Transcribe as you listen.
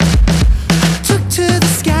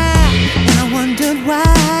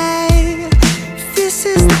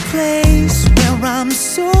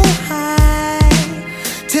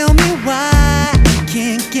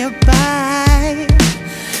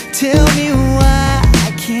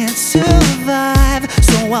can't survive,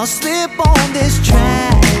 so I'll slip on this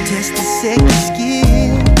track. Test the second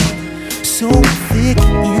skin, so thick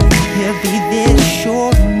and heavy that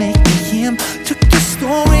sure make me him. Took the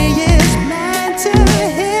story is mine to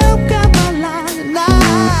help guide my life.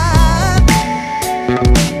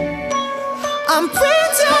 I'm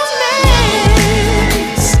print on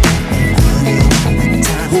names.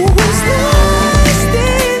 Who was lost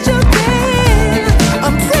in Japan?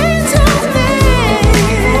 I'm print on names.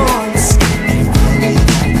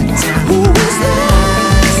 Who was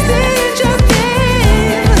lost in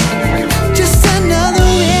Japan? Just another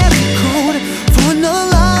error code for another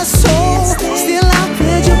lost soul. Still I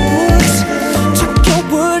read your books, took your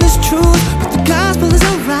word as truth, but the gospel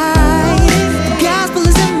isn't right. The gospel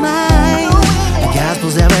isn't mine. The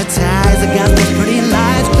gospel's advertised, the gospel's pretty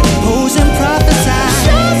lies, but the pose and prophesy.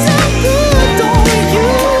 Shows up good, don't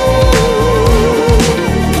you?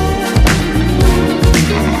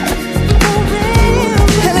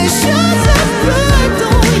 And it shows up good,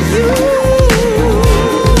 don't you?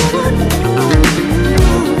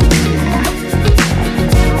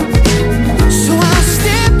 So I'll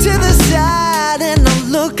step to the side and I'll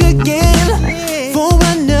look again for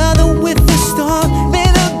another with a star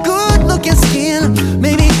and a good-looking skin.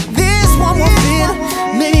 Maybe this one will fit,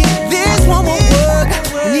 maybe this one will work.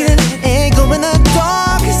 Need an angle in the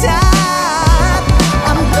dark side.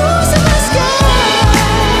 I'm losing the sky,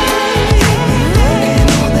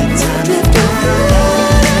 drifting through,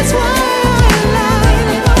 that's why I lie.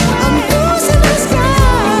 I'm losing the sky,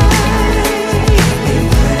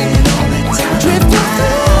 drifting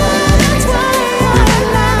through, that's why I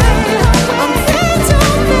lie. I'm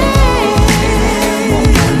phantom man,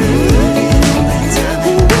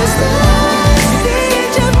 who was lost in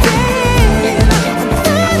Japan. I'm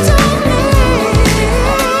phantom man,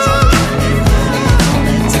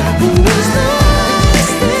 who was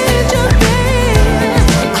lost in Japan.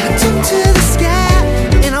 I took to the sky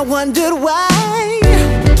and I wondered why.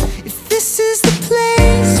 If this is the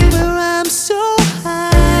place where I'm so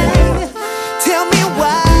high, tell me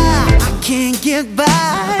why I can't get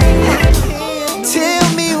by. Tell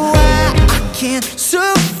me why I can't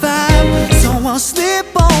survive. So I'll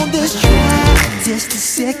slip on this track, just a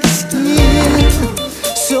second skin,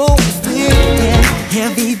 so thick and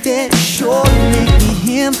heavy that sure make me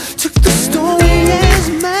him. Took the story as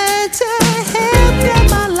mine to help get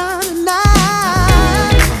my line tonight.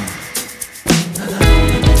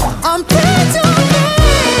 I'm bent on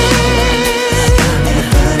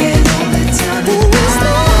who was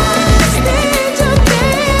lost in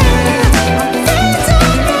Japan. Bent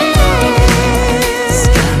on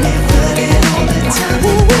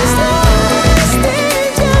who was lost in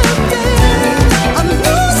Japan. I'm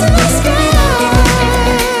losing the skies,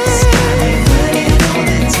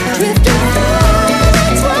 drifting through,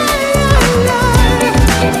 that's why I lie.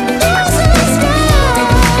 Losing the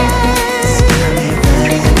skies,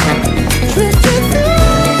 drifting through,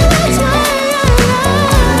 that's why I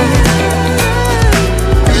lie.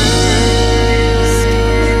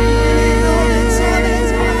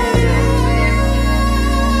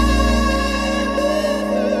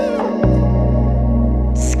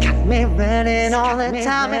 It's got me running all the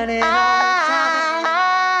time and